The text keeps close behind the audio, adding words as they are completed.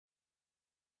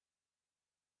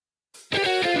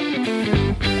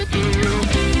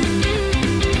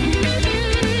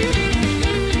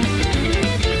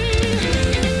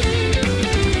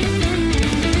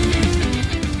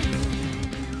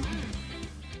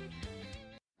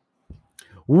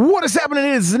What is happening?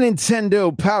 It is a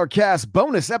Nintendo Powercast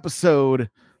bonus episode.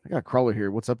 I got Crawler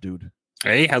here. What's up, dude?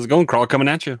 Hey, how's it going, Crawl? Coming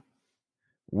at you.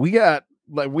 We are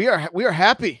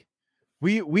happy.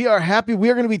 We are happy. We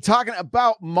are going to be talking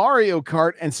about Mario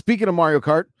Kart. And speaking of Mario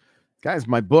Kart, guys,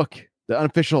 my book, the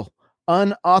unofficial,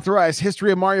 unauthorized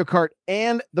history of Mario Kart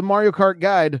and the Mario Kart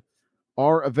guide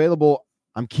are available.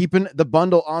 I'm keeping the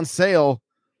bundle on sale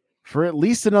for at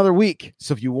least another week.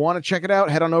 So if you want to check it out,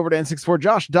 head on over to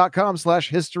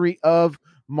n64josh.com/history of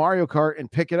Mario Kart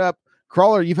and pick it up.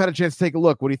 Crawler, you've had a chance to take a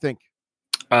look. What do you think?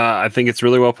 I think it's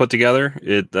really well put together.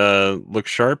 It looks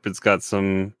sharp. It's got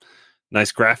some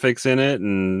nice graphics in it,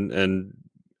 and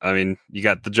I mean, you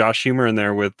got the Josh humor in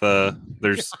there with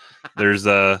there's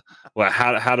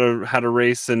how to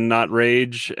race and not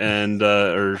rage and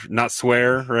or not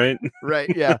swear, right? Right,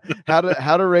 yeah. How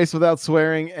to race without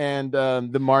swearing, and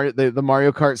the Mario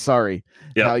Kart. Sorry,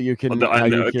 yeah. How you can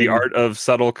the art of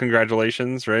subtle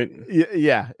congratulations, right?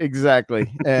 Yeah,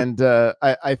 exactly. And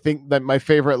I think that my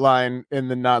favorite line in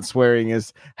the not swearing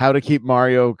is how to keep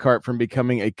Mario Kart from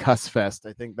becoming a cuss fest.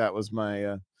 I think that was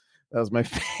my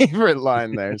favorite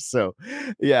line there. So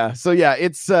yeah,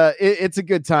 it's a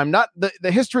good time. Not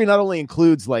the history not only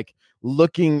includes like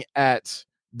looking at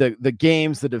the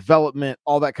games, the development,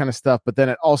 all that kind of stuff, but then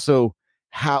it also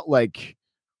how like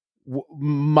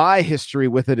my history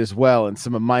with it as well, and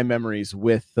some of my memories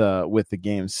with the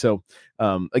games. So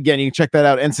again, you can check that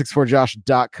out,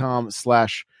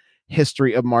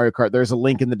 n64josh.com/history of Mario Kart. There's a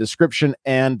link in the description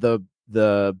and the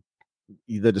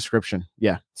description.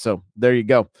 Yeah. So there you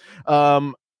go.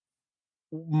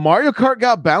 Mario Kart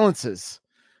got balances,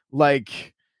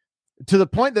 like to the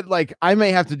point that like I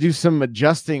may have to do some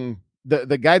adjusting.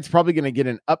 The guide's probably going to get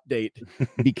an update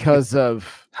because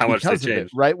of how much they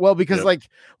changed, right? Well, because like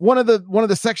one of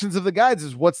the sections of the guides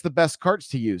is what's the best carts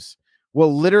to use.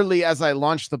 Well, literally as I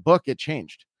launched the book, it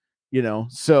changed,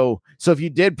 so if you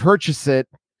did purchase it,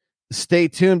 stay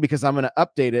tuned because I'm going to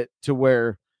update it to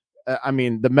where I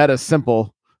mean, the meta's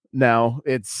simple now.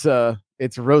 It's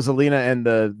Rosalina and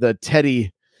the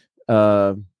Teddy.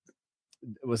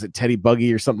 Was it Teddy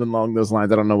Buggy or something along those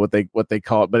lines? I don't know what they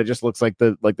call it, but it just looks like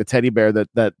the teddy bear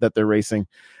that they're racing.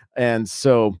 And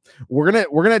so we're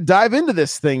gonna dive into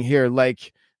this thing here.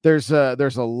 Like there's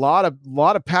a lot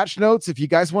of patch notes. If you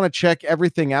guys want to check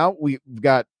everything out, we've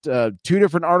got 2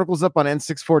 different articles up on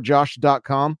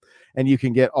n64josh.com, and you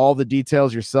can get all the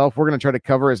details yourself. We're going to try to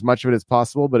cover as much of it as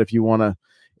possible, but if you want to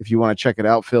check it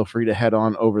out, feel free to head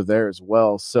on over there as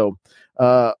well. So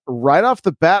right off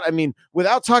the bat, I mean,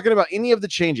 without talking about any of the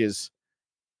changes,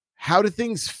 how do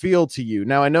things feel to you?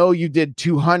 Now, I know you did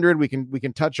 200. We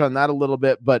can touch on that a little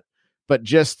bit, but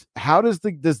just how do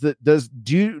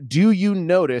you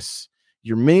notice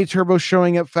your mini turbo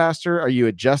showing up faster? Are you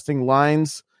adjusting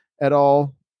lines at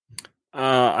all?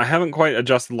 I haven't quite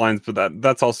adjusted lines, but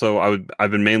that's also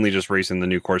I've been mainly just racing the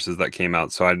new courses that came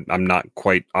out, so I'm not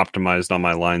quite optimized on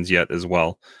my lines yet as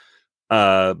well.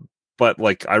 But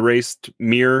like I raced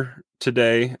Mir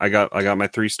today. I got my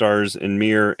 3 stars in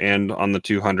Mir and on the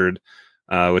 200,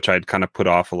 which I'd kind of put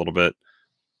off a little bit.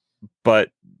 But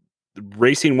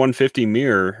racing 150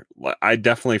 Mir, I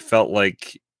definitely felt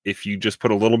like if you just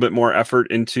put a little bit more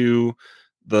effort into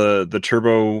the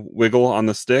turbo wiggle on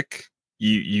the stick,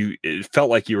 it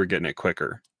felt like you were getting it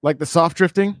quicker, like the soft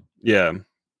drifting. Yeah,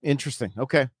 interesting.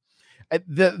 Okay,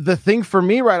 the thing for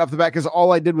me right off the bat, because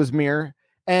all I did was Mir,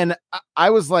 and I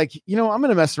was like, I'm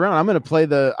gonna mess around. I'm gonna play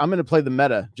the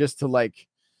meta just to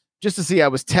see. I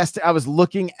was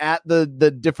looking at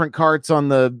the different carts on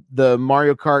the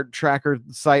Mario Kart tracker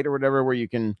site or whatever, where you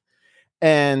can,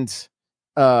 and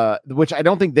which I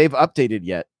don't think they've updated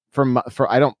yet.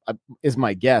 Is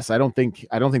my guess. I don't think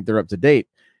they're up to date.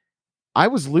 I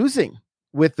was losing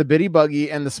with the bitty buggy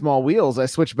and the small wheels. I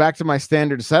switched back to my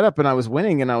standard setup and I was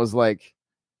winning, and I was like,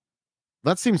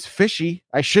 that seems fishy.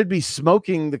 I should be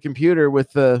smoking the computer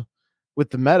with the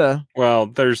meta. Well,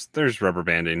 there's rubber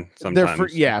banding sometimes.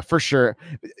 For sure.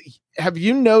 Have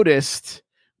you noticed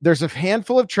there's a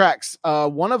handful of tracks,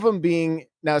 one of them being,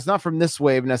 now it's not from this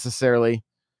wave necessarily,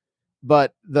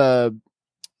 but the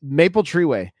Maple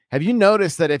Treeway. Have you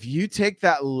noticed that if you take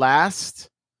that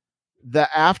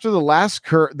after the last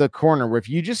the corner, where if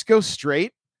you just go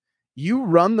straight, you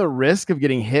run the risk of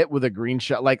getting hit with a green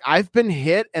shot. Like I've been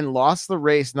hit and lost the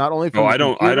race, not only from I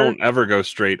don't ever go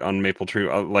straight on Maple Tree.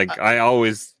 I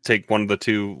always take one of the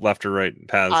two left or right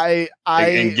paths.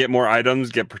 And get more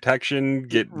items, get protection,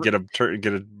 get a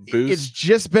boost. It's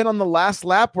just been on the last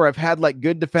lap where I've had like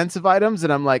good defensive items,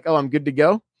 and I'm like, oh, I'm good to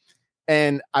go.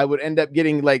 And I would end up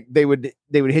getting like they would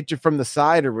hit you from the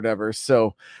side or whatever.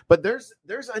 So, but there's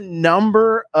a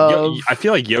number of. I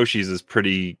feel like Yoshi's is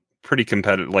pretty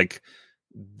competitive. Like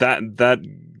that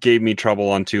gave me trouble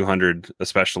on 200,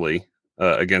 especially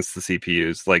against the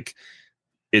CPUs. Like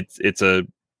it's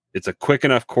a quick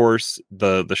enough course.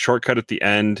 The shortcut at the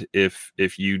end, if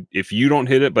you don't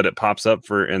hit it, but it pops up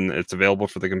and it's available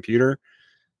for the computer,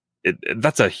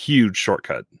 that's a huge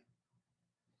shortcut.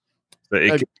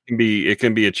 It can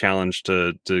be a challenge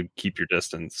to keep your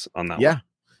distance on that one.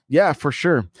 Yeah, for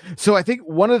sure. So I think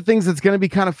one of the things that's going to be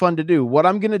kind of fun to do, what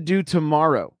I'm going to do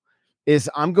tomorrow is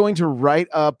I'm going to write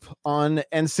up on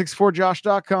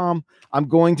n64josh.com. I'm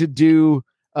going to do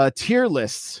tier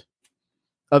lists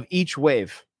of each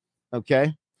wave.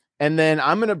 Okay. And then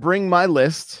I'm going to bring my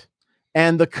list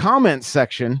and the comment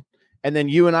section, and then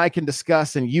you and I can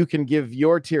discuss and you can give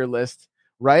your tier list.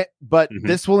 Right. But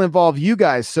this will involve you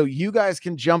guys. So you guys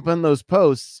can jump on those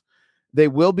posts. They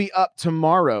will be up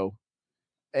tomorrow.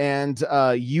 And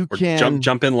you can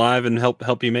jump in live and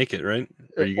help you make it, right?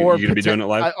 Are you going to be doing it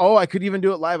live? I could even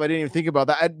do it live. I didn't even think about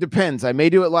that. It depends. I may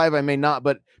do it live. I may not,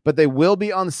 but they will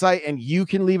be on the site, and you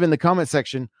can leave in the comment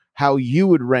section how you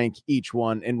would rank each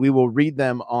one, and we will read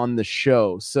them on the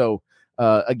show. So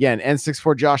again,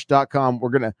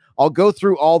 n64josh.com. I'll go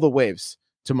through all the waves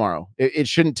tomorrow. It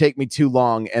shouldn't take me too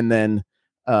long, and then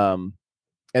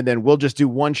we'll just do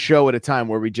one show at a time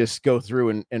where we just go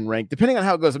through and rank depending on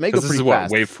how it goes. It may go pretty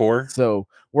fast. Wave 4. So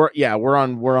we're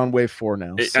on wave 4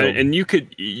 now. And you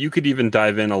could even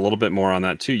dive in a little bit more on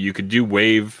that too. You could do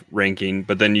wave ranking,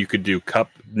 but then you could do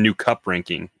new cup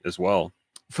ranking as well.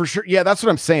 For sure. Yeah, that's what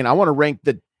I'm saying. I want to rank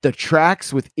the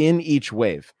tracks within each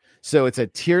wave. So it's a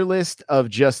tier list of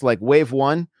just like wave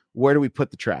 1. Where do we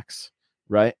put the tracks?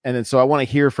 Right. And then so I want to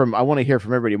hear from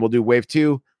everybody. We'll do wave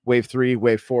 2, wave 3,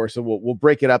 wave 4. So we'll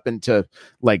break it up into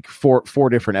like four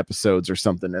different episodes or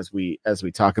something as we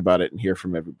talk about it and hear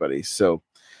from everybody. So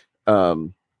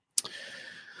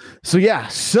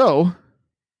so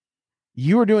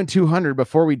you were doing 200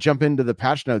 before we jump into the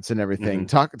patch notes and everything.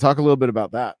 Talk a little bit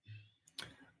about that.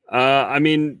 I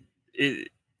mean,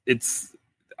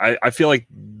 I feel like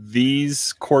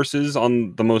these courses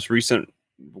on the most recent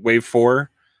wave 4,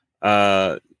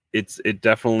 it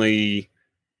definitely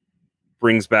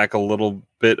brings back a little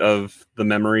bit of the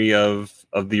memory of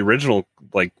the original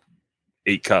like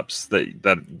 8 cups that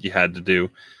you had to do.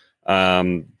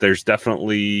 There's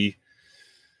definitely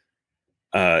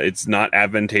it's not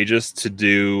advantageous to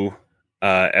do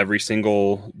every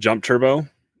single jump turbo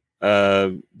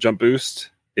jump boost.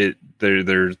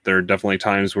 There are definitely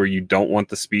times where you don't want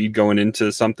the speed going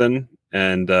into something,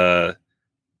 and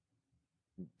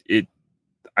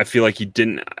I feel like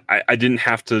I didn't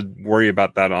have to worry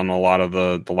about that on a lot of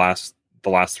the last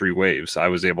 3 waves. I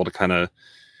was able to kind of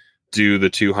do the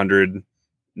 200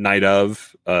 night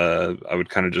of. I would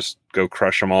kind of just go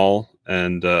crush them all,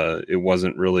 and it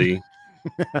wasn't really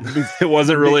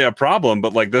a problem.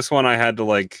 But like this one, I had to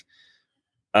like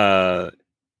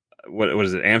what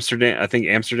is it? Amsterdam. I think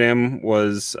Amsterdam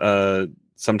was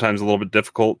sometimes a little bit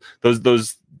difficult. Those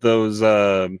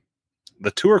the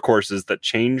tour courses that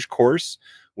change course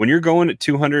when you're going at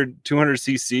 200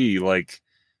 cc, like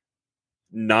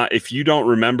not if you don't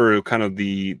remember kind of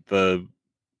the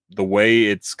way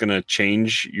it's going to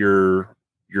change your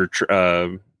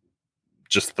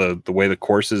just the way the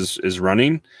course is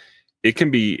running, it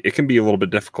can be a little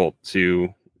bit difficult to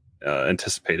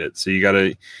anticipate it. So you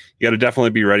gotta definitely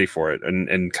be ready for it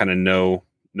and kind of know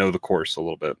the course a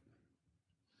little bit.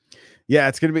 Yeah,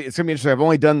 it's gonna be interesting. I've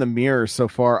only done the mirror so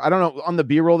far. I don't know on the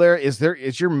B-roll there. Is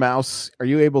your mouse? Are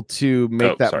you able to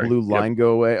make blue line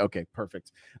go away? Okay,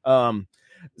 perfect.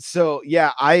 So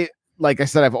yeah, like I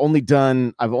said, I've only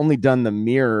done the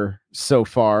mirror so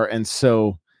far, and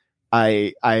so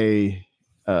I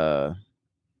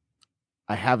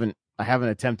haven't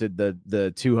attempted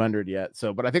the 200 yet.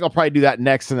 So, but I think I'll probably do that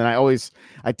next, and then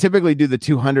I typically do the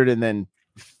 200 and then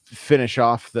finish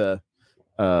off with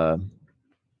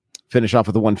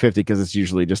the 150 because it's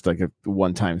usually just like a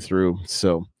one time through.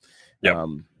 So,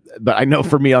 but I know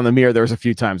for me on the mirror, there was a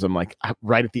few times I'm like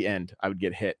right at the end I would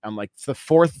get hit. I'm like it's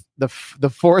the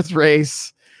fourth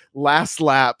race, last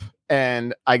lap,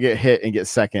 and I get hit and get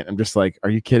second. I'm just like, are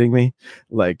you kidding me?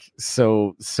 Like,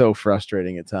 so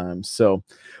frustrating at times. So,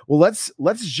 well, let's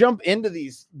jump into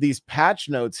these patch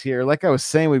notes here. Like I was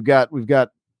saying, we've got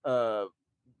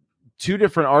two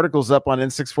different articles up on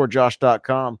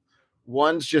n64josh.com.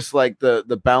 One's just like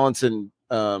the balance and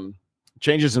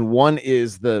changes, and one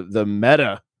is the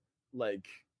meta. Like,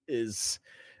 is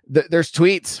there's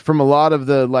tweets from a lot of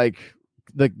the like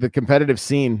the competitive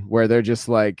scene where they're just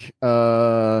like,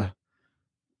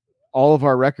 all of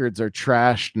our records are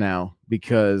trashed now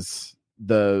because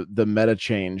the meta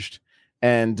changed.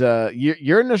 And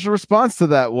your initial response to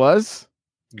that was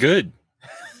good.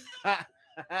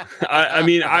 I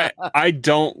mean, I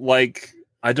don't like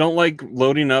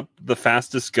loading up the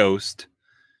fastest ghost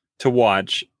to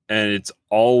watch, and it's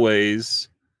always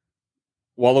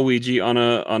Waluigi on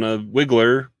a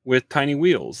wiggler with tiny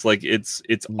wheels. Like it's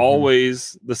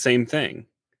always the same thing.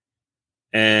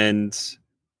 And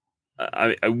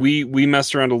we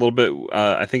messed around a little bit.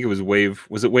 I think it was wave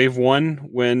 1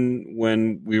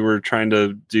 when we were trying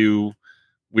to do,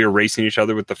 we were racing each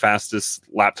other with the fastest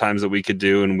lap times that we could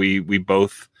do, and we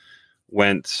both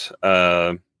went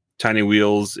tiny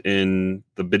wheels in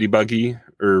the Biddy Buggy,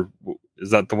 or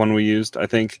is that the one we used? I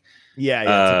think.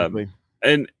 Yeah, typically.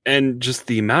 And just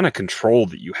the amount of control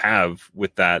that you have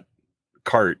with that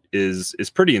cart is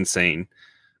pretty insane.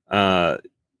 I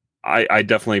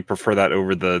definitely prefer that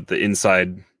over the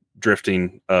inside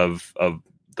drifting of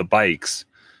the bikes,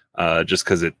 just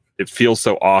because it feels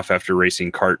so off after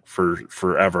racing kart for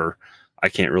forever. I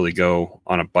can't really go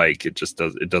on a bike. It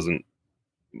doesn't.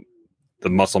 The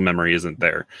muscle memory isn't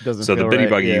there. So the Biddy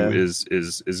Buggy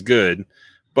is good,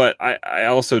 but I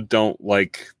also don't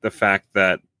like the fact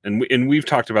that, and we've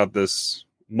talked about this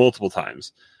multiple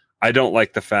times. I don't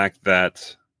like the fact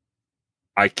that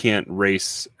I can't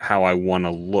race how I want to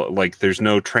look. Like there's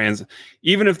no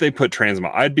even if they put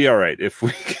transmog, I'd be all right if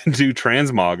we can do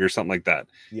transmog or something like that.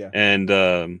 Yeah.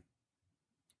 And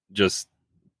just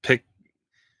pick.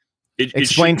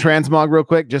 Explain transmog real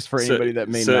quick, just for anybody that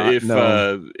may not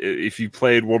know. If you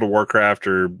played World of Warcraft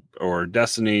or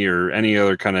Destiny or any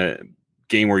other kind of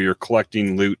game where you're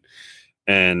collecting loot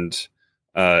and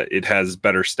it has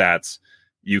better stats,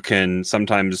 you can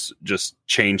sometimes just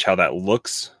change how that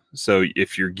looks. So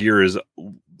if your gear is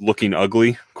looking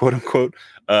ugly, quote unquote,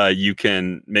 you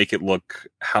can make it look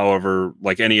however,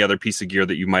 like any other piece of gear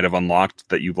that you might have unlocked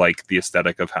that you like the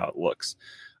aesthetic of how it looks.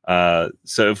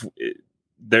 So if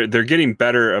they're getting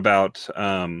better about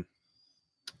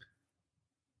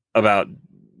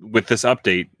with this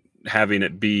update, having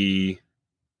it be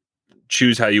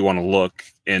choose how you want to look,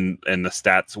 and the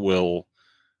stats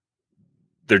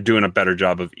they're doing a better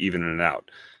job of evening it out.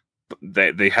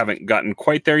 They haven't gotten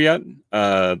quite there yet.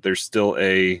 There's still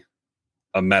a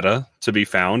meta to be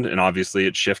found, and obviously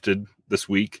it shifted this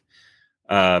week.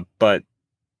 But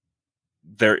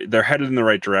they're headed in the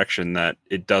right direction. That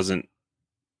it doesn't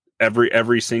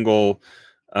every single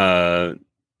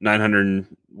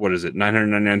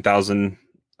 999,000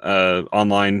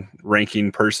 online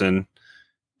ranking person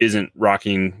isn't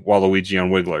rocking Waluigi on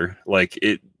Wiggler. Like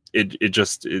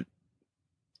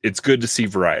it's good to see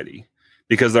variety,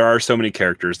 because there are so many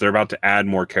characters. They're about to add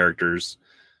more characters.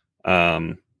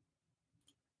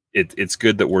 It's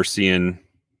good that we're seeing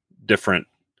different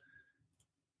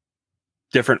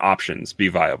options be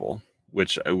viable,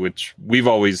 which we've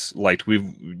always liked.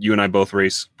 You and I both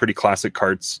race pretty classic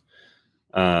karts,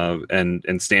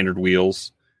 and standard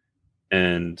wheels.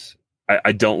 And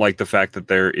I don't like the fact that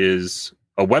there is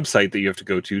a website that you have to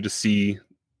go to see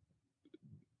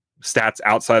stats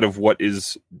outside of what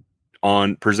is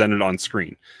presented on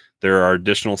screen. There are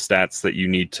additional stats that you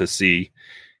need to see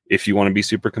if you want to be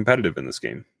super competitive in this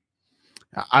game.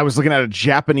 I was looking at a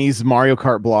Japanese Mario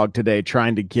Kart blog today,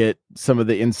 trying to get some of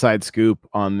the inside scoop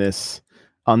on this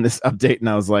update, and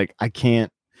I was like, I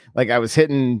can't. Like, I was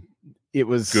hitting. It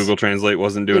was Google Translate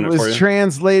wasn't doing it for you. It was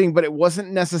translating, but it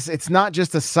wasn't necessary. It's not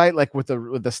just a site like with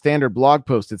the standard blog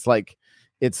post. It's like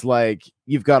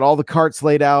you've got all the carts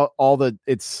laid out,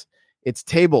 it's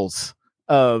tables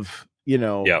of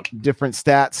different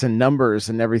stats and numbers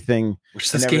and everything.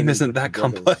 Which this game isn't that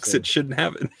complex. So. It shouldn't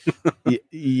have it.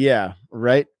 Yeah,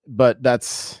 right. But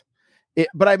that's it.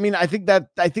 But I mean, I think that's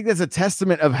a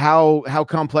testament of how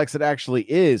complex it actually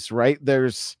is, right?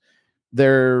 But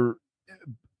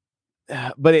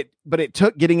it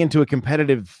took getting into a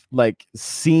competitive like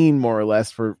scene more or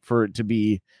less for it to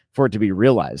be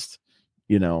realized,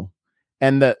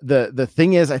 And the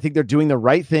thing is, I think they're doing the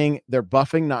right thing. They're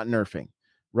buffing, not nerfing,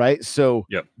 right? So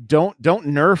yep. Don't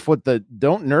nerf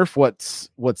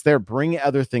what's there. Bring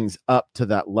other things up to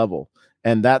that level.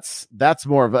 And that's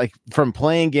more of like from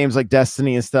playing games like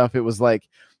Destiny and stuff. It was like,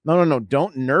 no,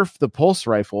 don't nerf the pulse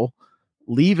rifle.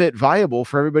 Leave it viable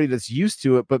for everybody that's used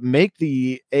to it, but make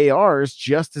the ARs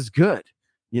just as good.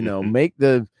 Make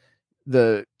the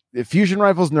fusion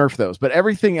rifles, nerf those, but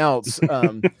everything else,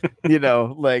 like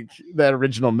that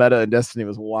original meta in Destiny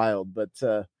was wild.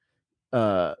 But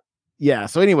yeah.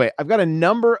 So anyway, I've got a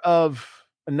number of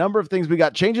things. We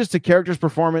got changes to characters'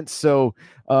 performance. So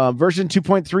version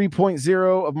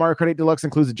 2.3.0 of Mario Kart 8 Deluxe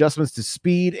includes adjustments to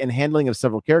speed and handling of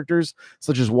several characters,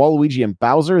 such as Waluigi and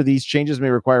Bowser. These changes may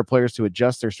require players to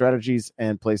adjust their strategies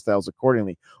and playstyles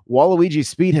accordingly. Waluigi's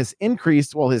speed has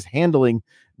increased while his handling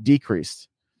decreased.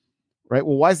 Right.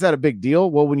 Well, why is that a big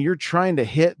deal? Well, when you're trying to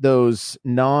hit those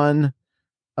like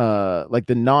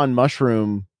the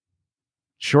non-mushroom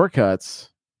shortcuts,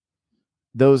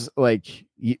 those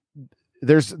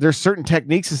there's certain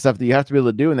techniques and stuff that you have to be able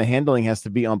to do, and the handling has to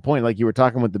be on point. Like you were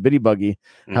talking with the bitty buggy,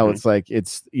 how it's like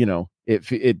it's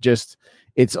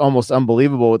it's almost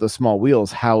unbelievable with the small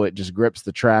wheels how it just grips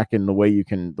the track and the way you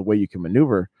can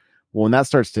maneuver. Well, when that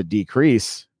starts to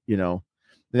decrease,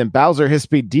 then Bowser, his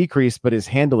speed decreased, but his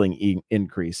handling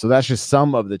increased. So that's just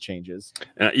some of the changes.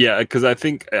 Yeah, because I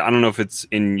don't know if it's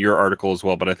in your article as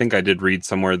well, but I think I did read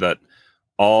somewhere that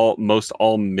most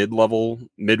all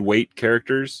mid-weight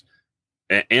characters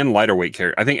and lighter weight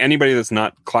characters, I think anybody that's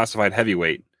not classified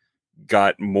heavyweight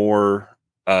got more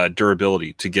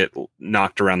durability to get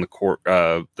knocked around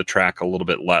the track a little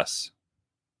bit less.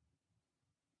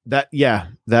 That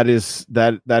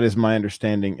is my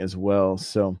understanding as well.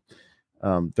 So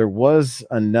there was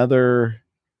another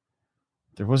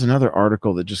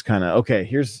article that just kind of, okay,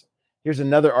 here's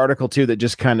another article too that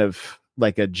just kind of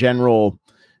like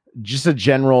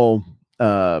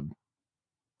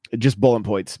just bullet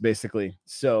points basically.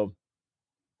 So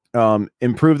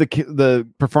improve the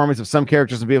performance of some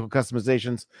characters and vehicle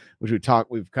customizations, which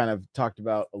we've kind of talked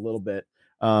about a little bit.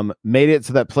 Made it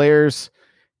so that players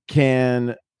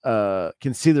can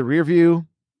see the rear view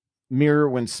mirror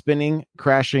when spinning,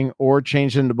 crashing, or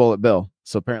change into Bullet Bill.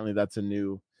 So apparently that's a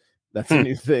new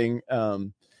thing.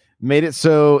 Made it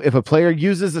so if a player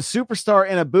uses a superstar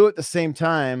and a boo at the same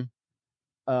time,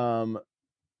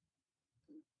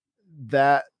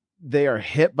 that they are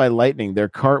hit by lightning, their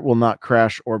cart will not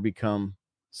crash or become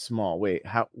small. Wait,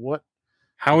 how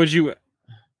would you?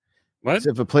 What?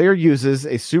 So if a player uses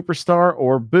a superstar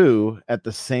or boo at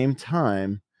the same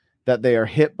time that they are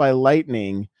hit by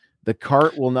lightning, the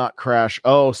cart will not crash.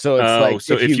 Oh, so it's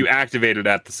if you activate it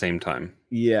at the same time.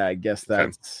 Yeah, I guess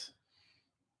that's. Okay.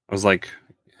 I was like,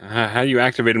 how do you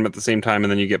activate them at the same time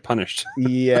and then you get punished?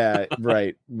 Yeah,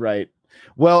 right.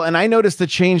 Well, and I noticed the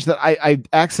change that I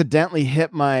accidentally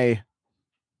hit my.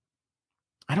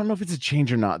 I don't know if it's a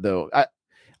change or not, though.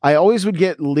 I always would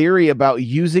get leery about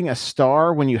using a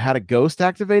star when you had a ghost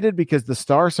activated because the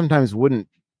star sometimes wouldn't.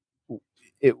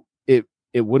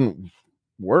 It wouldn't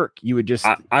work. You would just.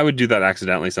 I would do that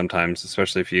accidentally sometimes,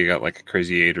 especially if you got like a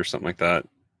crazy 8 or something like that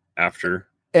after.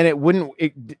 And it wouldn't.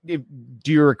 Do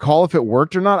you recall if it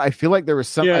worked or not? I feel like there was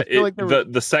some. Yeah,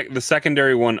 the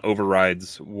secondary one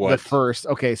overrides what the first.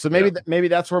 Okay, so maybe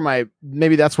that's where my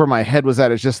head was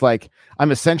at. It's just like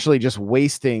I'm essentially just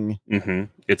wasting. Mm-hmm.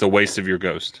 It's a waste of your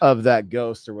ghost of that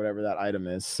ghost or whatever that item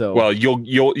is. So well,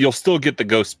 you'll still get the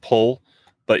ghost pull,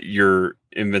 but your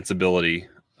invincibility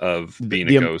of being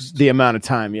a ghost, the amount of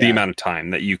time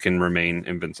that you can remain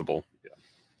invincible.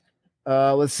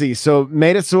 Let's see. So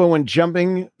made it so when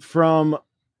jumping from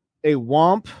a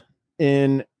womp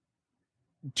in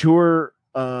Tour,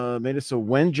 made it so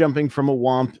when jumping from a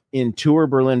womp in Tour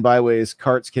Berlin byways,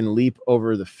 carts can leap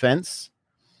over the fence,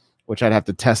 which I'd have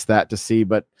to test that to see.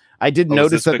 But I did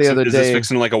notice that the other day. Is this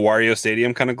fixing like a Wario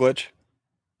Stadium kind of glitch?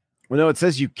 Well, no, it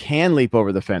says you can leap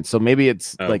over the fence. So maybe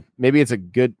it's maybe it's a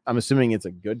good. I'm assuming it's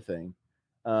a good thing.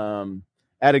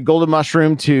 Added Golden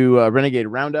Mushroom to Renegade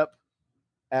Roundup.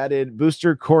 Added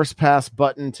booster course pass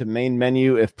button to main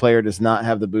menu. If player does not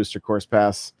have the booster course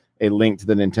pass, a link to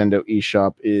the Nintendo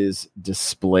eShop is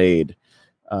displayed.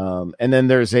 And then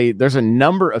there's a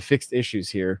number of fixed issues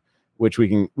here, which we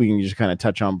can just kind of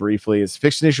touch on briefly. It's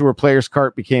fixed an issue where player's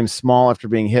cart became small after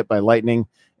being hit by lightning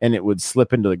and it would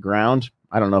slip into the ground.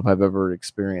 I don't know if I've ever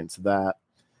experienced that.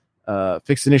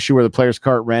 Fixed an issue where the player's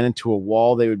cart ran into a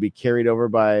wall. They would be carried over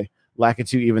by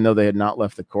Lakitu even though they had not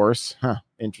left the course.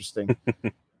 Interesting.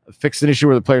 Fixed an issue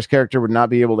where the player's character would not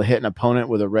be able to hit an opponent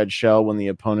with a red shell when the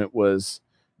opponent was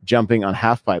jumping on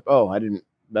half pipe. Oh, I didn't.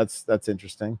 That's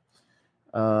interesting.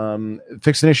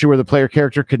 Fixed an issue where the player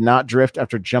character could not drift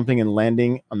after jumping and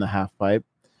landing on the half pipe.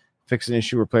 Fixed an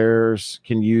issue where players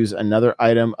can use another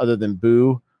item other than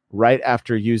Boo right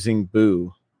after using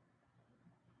Boo.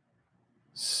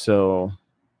 So,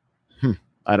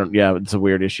 it's a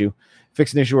weird issue.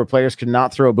 Fix an issue where players could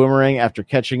not throw a boomerang after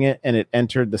catching it and it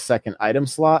entered the second item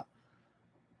slot.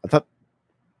 I thought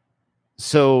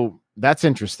so. That's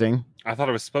interesting. I thought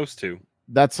it was supposed to.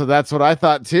 That's what I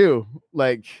thought too.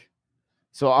 Like,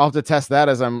 so I'll have to test that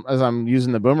as I'm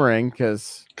using the boomerang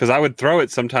because I would throw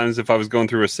it sometimes if I was going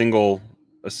through a single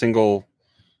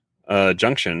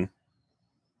junction,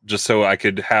 just so I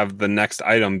could have the next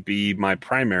item be my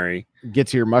primary. Get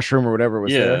to your mushroom or whatever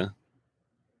was there.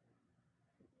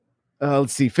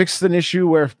 Let's see. Fixed an issue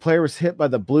where if a player was hit by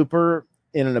the blooper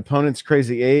in an opponent's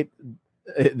Crazy 8,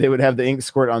 they would have the ink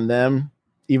squirt on them,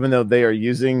 even though they are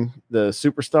using the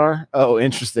superstar. Oh,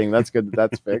 interesting. That's good.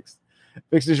 That's fixed.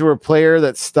 Fixed issue where a player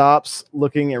that stops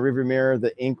looking at rearview mirror,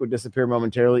 the ink would disappear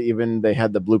momentarily, even they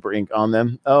had the blooper ink on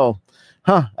them. Oh,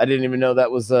 I didn't even know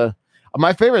that was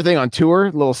my favorite thing on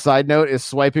tour. Little side note is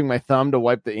swiping my thumb to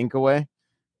wipe the ink away.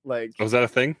 Like, was that a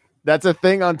thing? That's a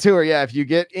thing on tour. Yeah, if you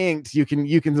get inked, you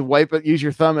can wipe it. Use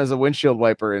your thumb as a windshield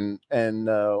wiper and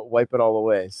wipe it all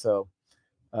away. So,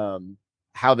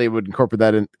 how they would incorporate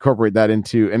that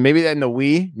into, and maybe that in the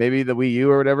Wii, maybe the Wii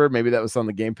U or whatever. Maybe that was on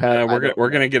the gamepad. We're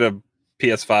gonna get a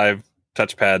PS5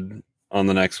 touchpad on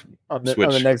the next Switch. On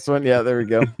the next one. Yeah, there we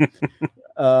go.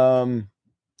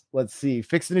 Let's see.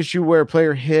 Fix an issue where a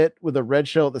player hit with a red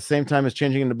shell at the same time as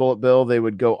changing into bullet bill, they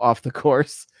would go off the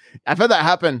course. I've had that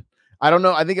happen. I don't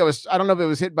know. I don't know if it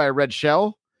was hit by a red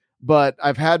shell, but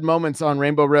I've had moments on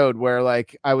Rainbow Road where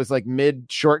like I was like mid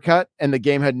shortcut and the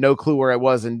game had no clue where I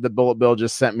was and the bullet bill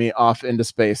just sent me off into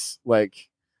space. Like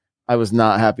I was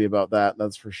not happy about that.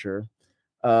 That's for sure.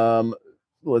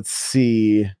 Let's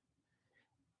see.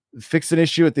 Fix an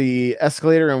issue at the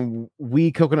escalator in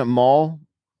Wii Coconut Mall.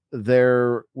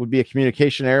 There would be a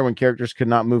communication error when characters could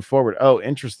not move forward. Oh,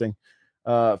 interesting.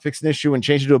 Fix an issue when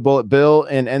changing to a bullet bill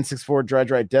in N64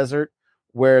 Dry Desert,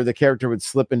 where the character would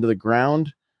slip into the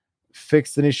ground.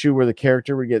 Fixed an issue where the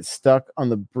character would get stuck on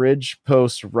the bridge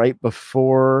post right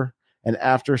before and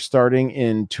after starting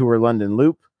in Tour London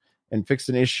Loop. And fixed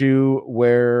an issue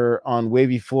where on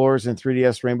wavy floors in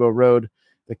 3DS Rainbow Road,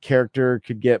 the character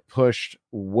could get pushed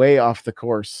way off the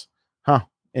course.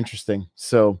 Interesting.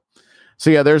 So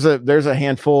yeah, there's a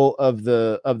handful of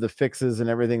the fixes and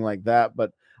everything like that,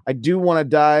 but I do want to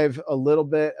dive a little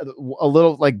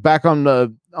like back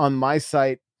on my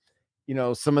site,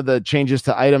 some of the changes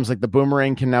to items, like the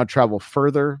boomerang can now travel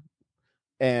further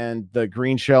and the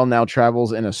green shell now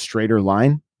travels in a straighter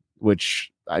line,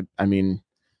 which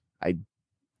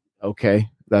okay.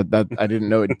 That I didn't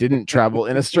know it didn't travel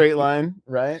in a straight line.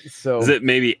 Right. So is it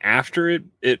maybe after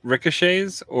it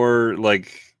ricochets or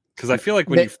like, cause I feel like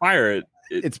when you fire it,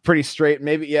 it's pretty straight.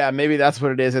 Maybe that's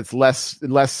what it is. It's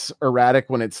less erratic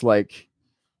when it's like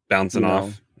bouncing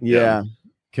off. Yeah,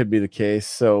 could be the case.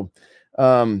 So,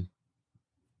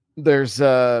 there's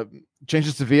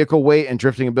changes to vehicle weight and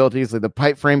drifting abilities. Like the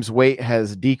pipe frame's weight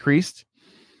has decreased,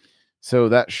 so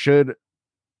that should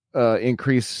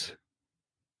increase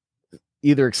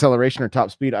either acceleration or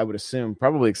top speed. I would assume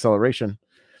probably acceleration.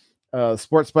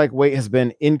 Sports bike weight has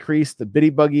been increased. The Biddy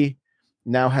Buggy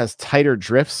now has tighter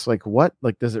drifts. Like what?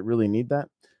 Like, does it really need that?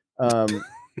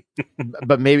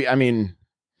 But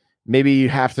maybe you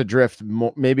have to drift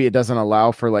more. Maybe it doesn't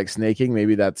allow for like snaking.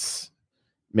 Maybe that's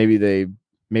a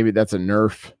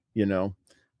nerf,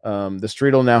 the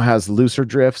Streetle now has looser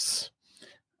drifts.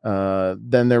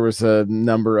 Then there was a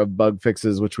number of bug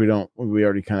fixes, which we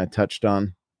already kind of touched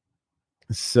on.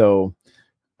 So,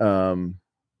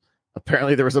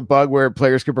 apparently there was a bug where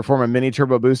players could perform a mini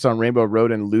turbo boost on Rainbow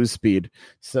Road and lose speed.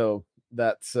 So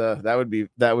that's that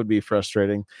would be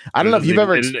frustrating. I don't know if you've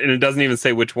ever, and it doesn't even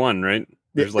say which one, right?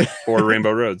 There's like 4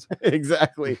 Rainbow Roads.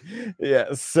 Exactly.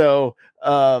 Yeah. So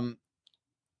I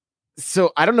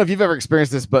don't know if you've ever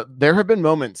experienced this, but there have been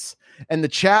moments, and the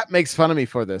chat makes fun of me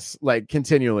for this, like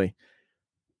continually.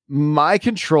 My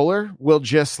controller will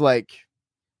just like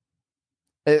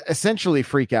essentially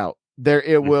freak out.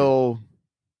 It will.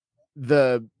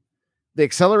 The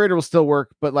accelerator will still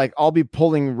work, but like I'll be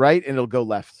pulling right and it'll go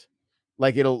left.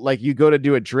 Like you go to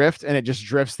do a drift and it just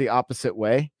drifts the opposite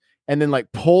way and then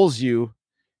like pulls you,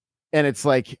 and it's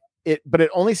like but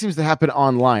it only seems to happen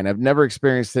online. I've never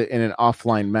experienced it in an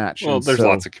offline match. Well, there's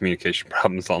lots of communication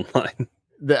problems online.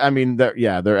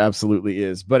 There absolutely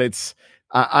is, but it's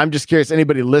I'm just curious,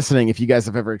 anybody listening, if you guys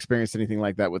have ever experienced anything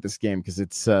like that with this game, because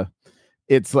it's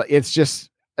just,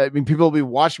 people will be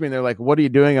watching me and they're like, what are you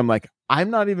doing? I'm like, I'm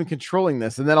not even controlling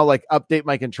this. And then I'll like update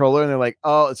my controller and they're like,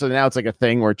 oh, so now it's like a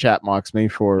thing where chat mocks me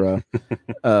for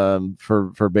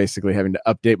basically having to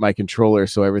update my controller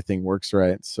so everything works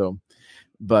right. So,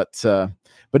 but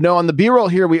But no, on the B-roll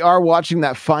here, we are watching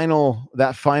that final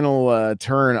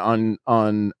turn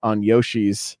on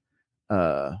Yoshi's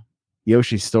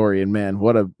story, and man,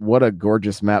 what a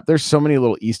gorgeous map. There's so many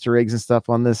little Easter eggs and stuff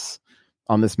on this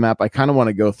map. I kind of want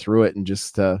to go through it and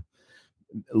just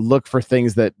look for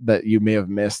things that you may have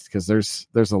missed, because there's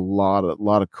a lot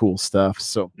of cool stuff.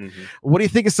 So what do you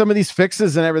think of some of these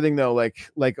fixes and everything, though?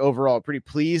 Like overall, pretty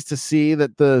pleased to see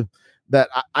that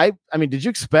I mean, did you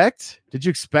expect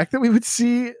that we would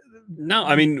see? No,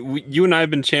 I mean, you and I have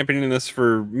been championing this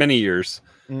for many years.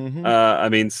 I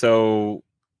mean, so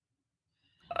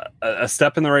a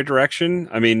step in the right direction.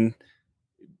 I mean,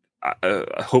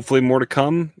 hopefully more to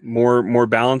come, more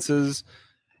balances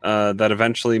that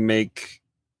eventually make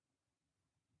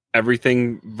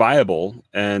everything viable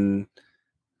and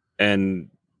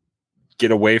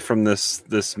get away from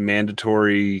this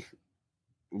mandatory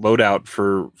loadout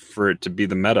for it to be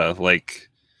the meta. Like,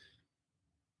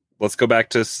 let's go back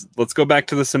to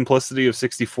the simplicity of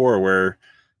 64, where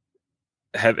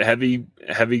heavy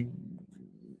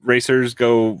racers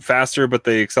go faster, but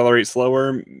they accelerate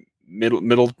slower.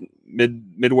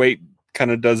 Midweight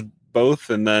kind of does both,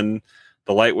 and then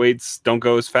the lightweights don't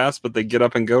go as fast, but they get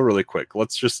up and go really quick.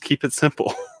 Let's just keep it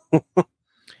simple.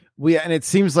 And it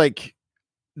seems like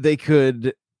they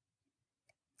could.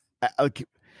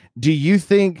 Do you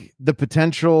think the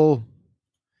potential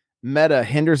meta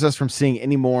hinders us from seeing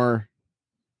any more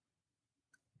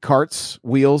karts,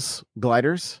 wheels,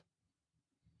 gliders?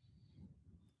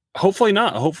 Hopefully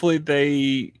not. Hopefully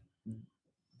they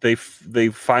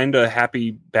find a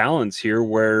happy balance here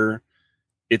where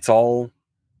it's all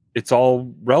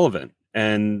relevant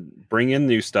and bring in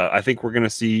new stuff. I think we're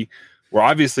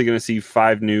obviously going to see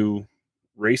 5 new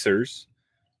racers.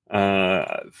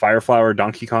 Fireflower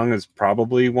Donkey Kong is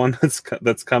probably one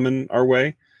that's coming our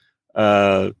way.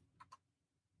 I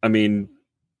mean,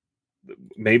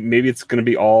 maybe it's going to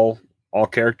be all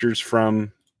characters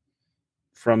from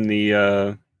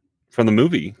the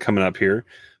movie coming up here,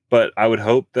 but I would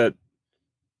hope that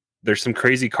there's some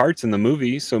crazy karts in the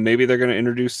movie, so maybe they're going to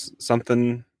introduce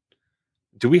something.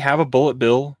 Do we have a Bullet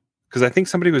Bill? Because I think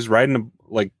somebody was riding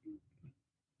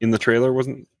in the trailer,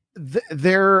 wasn't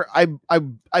there?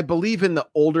 I believe in the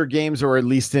older games, or at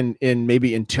least in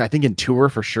I think in Tour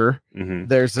for sure.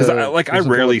 There's I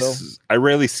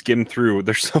rarely skim through.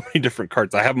 There's so many different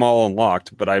karts. I have them all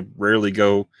unlocked, but I rarely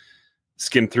go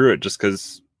skim through it just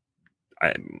because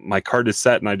my card is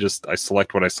set and I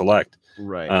select what I select.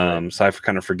 Right. So I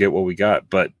kind of forget what we got,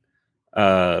 but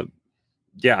yeah,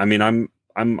 I mean,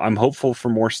 I'm hopeful for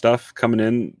more stuff coming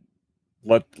in.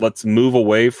 Let's move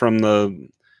away from the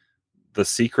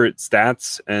secret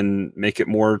stats and make it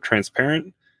more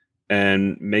transparent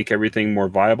and make everything more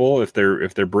viable. If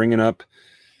they're bringing up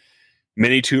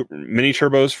mini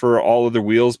turbos for all of the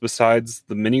wheels besides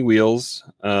the mini wheels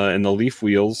and the leaf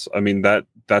wheels, I mean,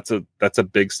 that's a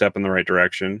big step in the right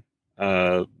direction.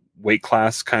 Weight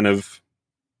class kind of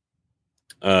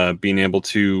being able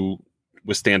to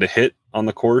withstand a hit on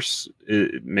the course,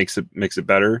 it makes it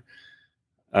better.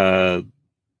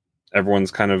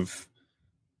 Everyone's kind of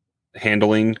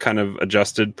handling kind of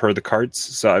adjusted per the karts.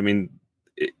 So I mean,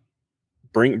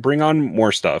 bring on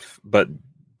more stuff, but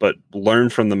learn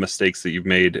from the mistakes that you've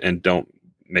made and don't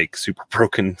make super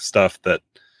broken stuff that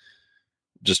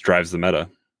just drives the meta.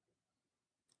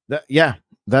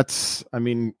 That's, I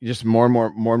mean, just more and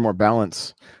more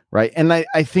balance, right? And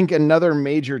I think another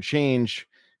major change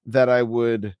that I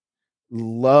would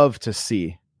love to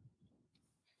see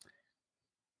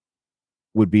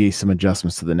would be some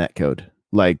adjustments to the netcode.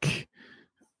 Like,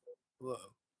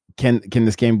 can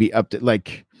this game be up to,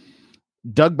 like,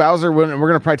 Doug Bowser, we're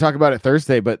going to probably talk about it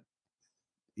Thursday, but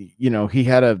he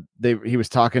was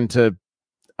talking to,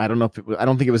 I don't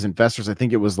think it was investors. I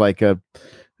think it was like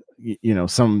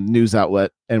some news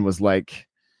outlet, and was like,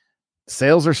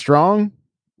 sales are strong.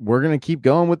 We're going to keep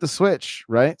going with the Switch.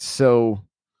 Right. So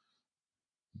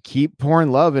keep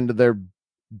pouring love into their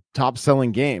top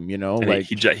selling game, And like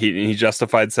he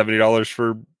justified $70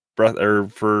 for Breath or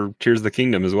for Tears of the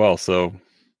Kingdom as well. So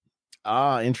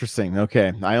interesting.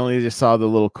 Okay, I only just saw the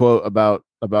little quote about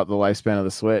the lifespan of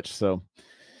the Switch. So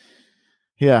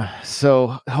yeah,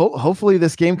 so hopefully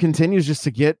this game continues just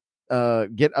to get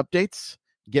updates,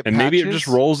 get and patches. Maybe it just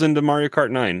rolls into Mario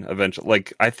Kart 9 eventually.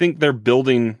 Like, I think they're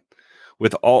building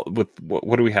with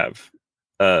what do we have?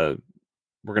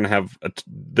 We're gonna have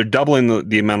they're doubling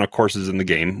the amount of courses in the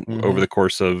game over the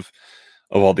course of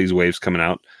all these waves coming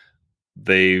out.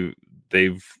 They've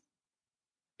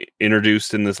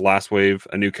introduced in this last wave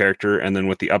a new character, and then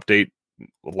with the update,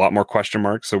 a lot more question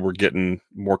marks. So we're getting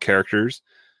more characters.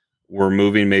 we're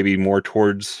moving maybe more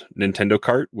towards Nintendo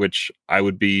Kart, which I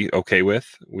would be okay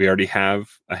with. We already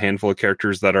have a handful of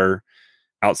characters that are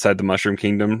outside the Mushroom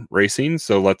Kingdom racing,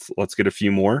 so let's get a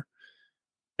few more.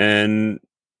 And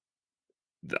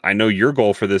I know your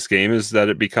goal for this game is that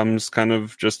it becomes kind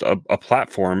of just a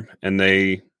platform, and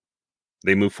they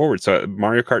move forward. So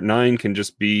Mario Kart 9 can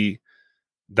just be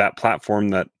that platform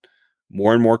that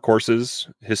more and more courses,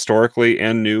 historically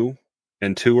and new,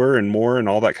 and tour and more and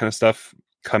all that kind of stuff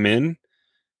come in,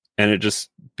 and it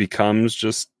just becomes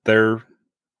just their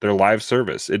live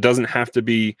service. It doesn't have to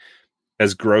be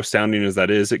as gross sounding as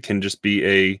that is. It can just be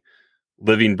a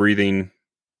living, breathing,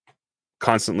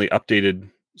 constantly updated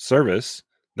service.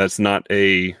 That's not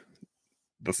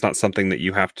something that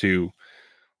you have to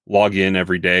log in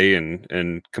every day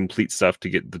and complete stuff to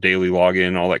get the daily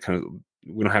login, all that kind of.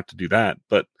 We don't have to do that,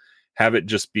 but have it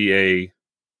just be a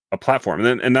platform.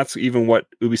 And that's even what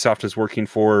Ubisoft is working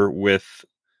for with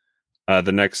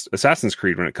the next Assassin's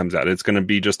Creed when it comes out. It's going to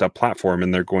be just a platform,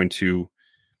 and they're going to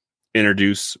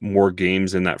introduce more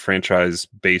games in that franchise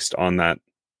based on that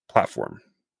platform.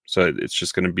 So it's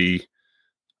just going to be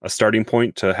a starting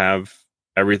point to have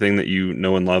everything that you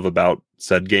know and love about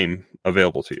said game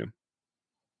available to you.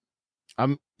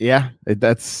 I'm here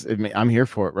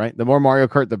for it, right? The more Mario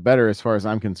Kart, the better, as far as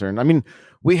I'm concerned. I mean,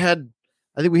 we had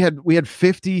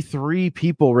 53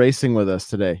 people racing with us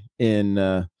today in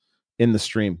the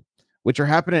stream, which are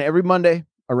happening every Monday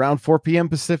around 4 p.m.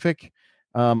 Pacific.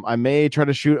 I may try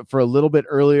to shoot it for a little bit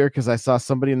earlier because I saw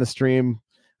somebody in the stream.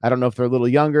 I don't know if they're a little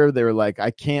younger. They were like,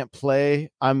 I can't play.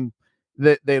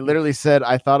 They literally said,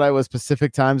 I thought I was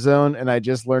Pacific time zone, and I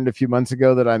just learned a few months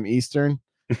ago that I'm Eastern.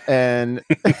 And,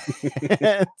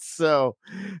 and so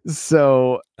it's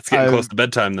getting close to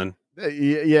bedtime then.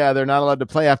 Yeah, they're not allowed to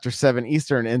play after 7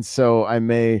 Eastern, and so I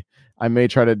may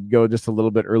try to go just a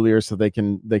little bit earlier so they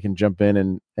can jump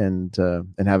in and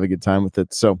have a good time with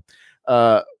it. So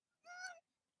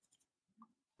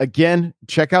again,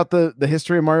 check out the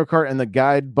history of Mario Kart and the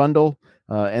guide bundle,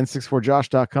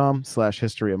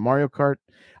 n64josh.com/history of Mario Kart.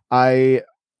 I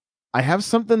have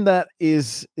something that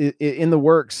is in the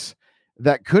works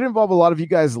that could involve a lot of you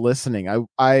guys listening.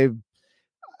 I've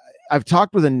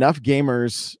talked with enough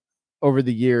gamers over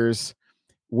the years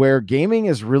where gaming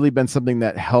has really been something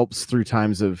that helps through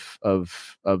times of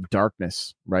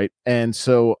darkness, right? And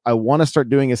so I want to start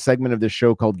doing a segment of this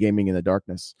show called Gaming in the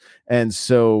Darkness. And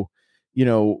so,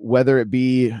 whether it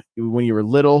be when you were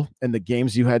little and the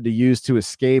games you had to use to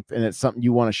escape, and it's something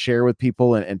you want to share with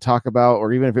people and talk about,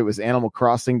 or even if it was Animal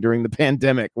Crossing during the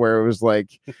pandemic, where it was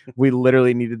like we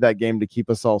literally needed that game to keep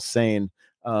us all sane.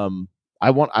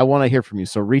 I want to hear from you.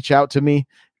 So reach out to me,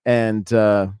 and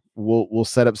we'll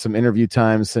set up some interview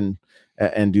times and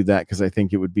do that, because I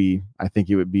think it would be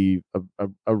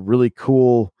a really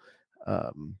cool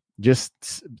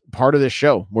just part of this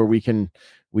show where we can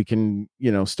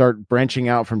start branching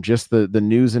out from just the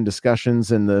news and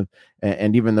discussions and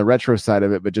even the retro side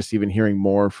of it, but just even hearing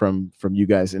more from you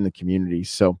guys in the community.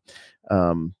 So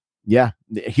yeah,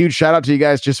 a huge shout out to you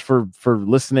guys just for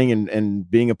listening and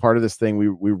being a part of this thing.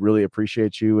 We really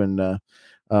appreciate you. And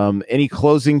any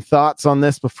closing thoughts on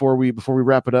this before we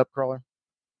wrap it up, Crawler?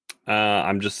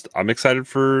 I'm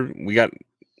excited we got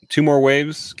 2 more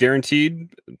waves guaranteed.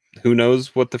 Who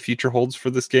knows what the future holds for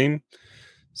this game?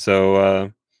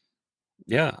 So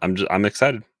yeah, I'm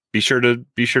excited. Be sure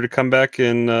to come back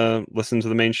and listen to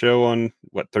the main show on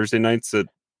Thursday nights at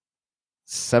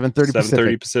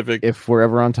 7:30 Pacific, if we're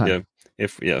ever on time. Yeah,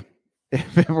 if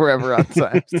we're ever on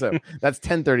time. So that's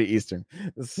 10:30 Eastern.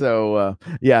 So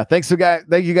yeah, thank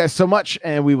you guys so much,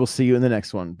 and we will see you in the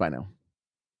next one. Bye now.